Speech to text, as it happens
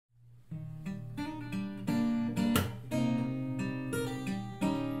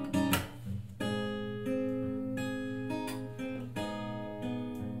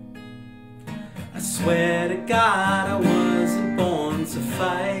swear to God I wasn't born to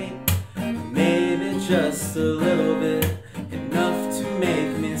fight. Maybe just a little bit, enough to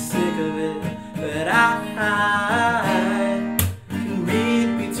make me sick of it. But I can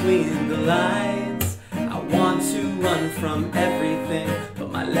read between the lines. I want to run from everything, but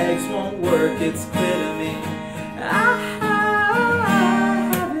my legs won't work, it's clear to me. I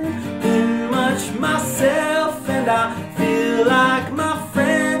haven't been much myself, and I feel like my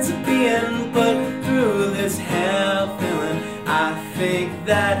friends are being put through this hell feeling. I think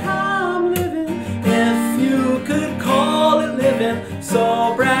that I'm living, if you could call it living,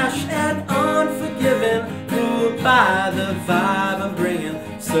 so brash and unforgiving, ruled by the vibe I'm bringing,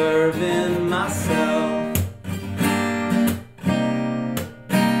 serving myself.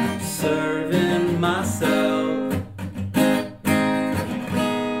 Serving myself.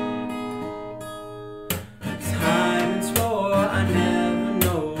 Time and swore I never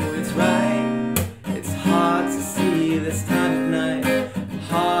know it's right. It's hard to see this time of night,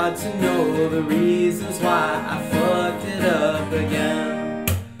 hard to know the reasons why I fucked it up again.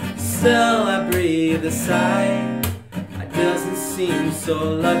 Still I breathe a sigh. It doesn't seem so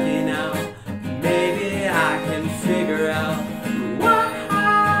lucky now. Maybe I can figure out why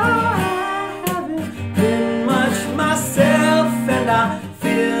and I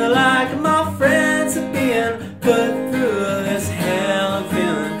feel like my friends are being put through this hell I'm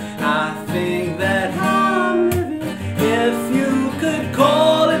feeling. I think that I'm living, if you could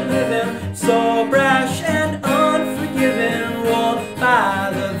call it living, so brash and unforgiving, warped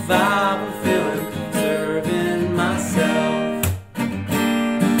by the vibe I'm feeling, serving myself.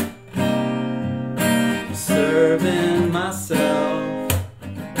 Serving myself.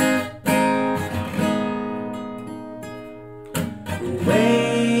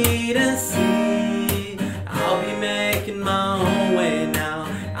 Wait and see, I'll be making my own way now.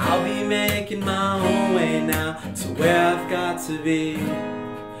 I'll be making my own way now to where I've got to be.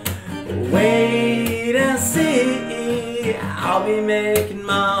 Wait and see, I'll be making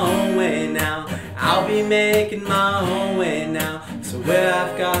my own way now. I'll be making my own way now to where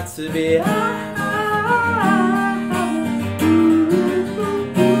I've got to be.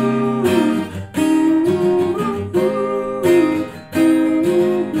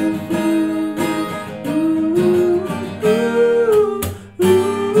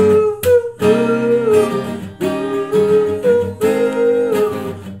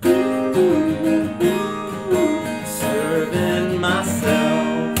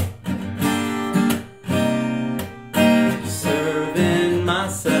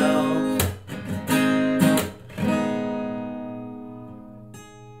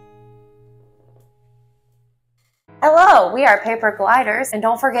 Hello, we are Paper Gliders, and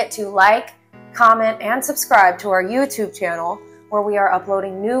don't forget to like, comment, and subscribe to our YouTube channel where we are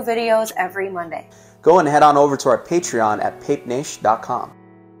uploading new videos every Monday. Go and head on over to our Patreon at papenation.com.